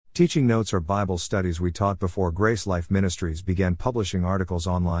Teaching notes are Bible studies we taught before Grace Life Ministries began publishing articles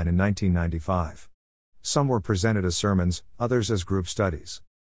online in 1995. Some were presented as sermons, others as group studies.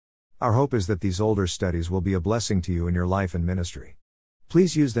 Our hope is that these older studies will be a blessing to you in your life and ministry.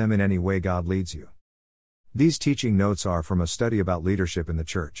 Please use them in any way God leads you. These teaching notes are from a study about leadership in the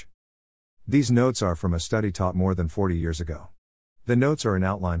church. These notes are from a study taught more than 40 years ago. The notes are in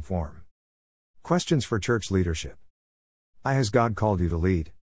outline form. Questions for church leadership. Has God called you to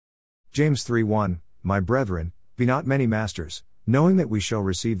lead? James 3:1, My brethren, be not many masters, knowing that we shall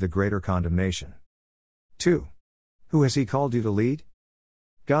receive the greater condemnation. 2. Who has He called you to lead?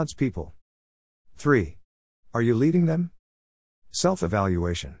 God's people. 3. Are you leading them?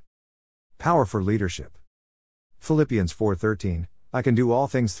 Self-evaluation. Power for leadership. Philippians 4:13, I can do all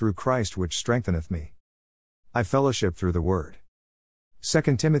things through Christ which strengtheneth me. I fellowship through the Word.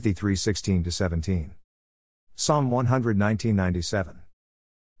 2 Timothy 3:16-17. Psalm 119:97.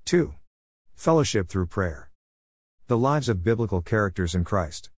 2. Fellowship through prayer. The lives of biblical characters in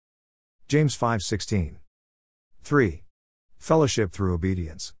Christ. James 5:16. 3. Fellowship through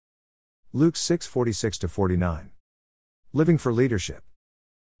obedience. Luke 6:46-49. Living for leadership.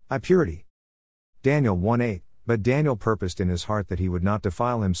 Purity. Daniel 1:8, But Daniel purposed in his heart that he would not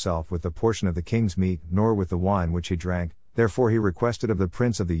defile himself with the portion of the king's meat, nor with the wine which he drank, therefore he requested of the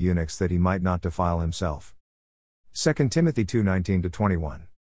prince of the eunuchs that he might not defile himself. 2 Timothy 2:19-21.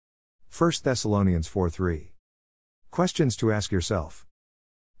 1 Thessalonians 4:3. Questions to ask yourself.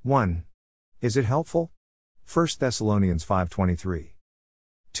 1. Is it helpful? 1 Thessalonians 5:23.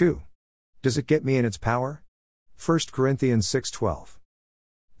 2. Does it get me in its power? 1 Corinthians 6:12.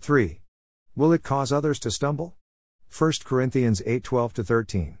 3. Will it cause others to stumble? 1 Corinthians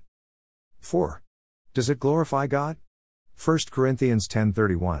 8:12-13. 4. Does it glorify God? 1 Corinthians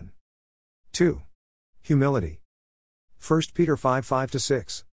 10:31. 2. Humility. 1 Peter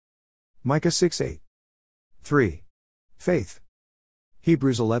 5:5-6. Micah 6:8. 3. Faith.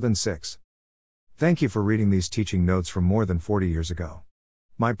 Hebrews 11:6. Thank you for reading these teaching notes from more than 40 years ago.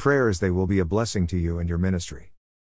 My prayer is they will be a blessing to you and your ministry.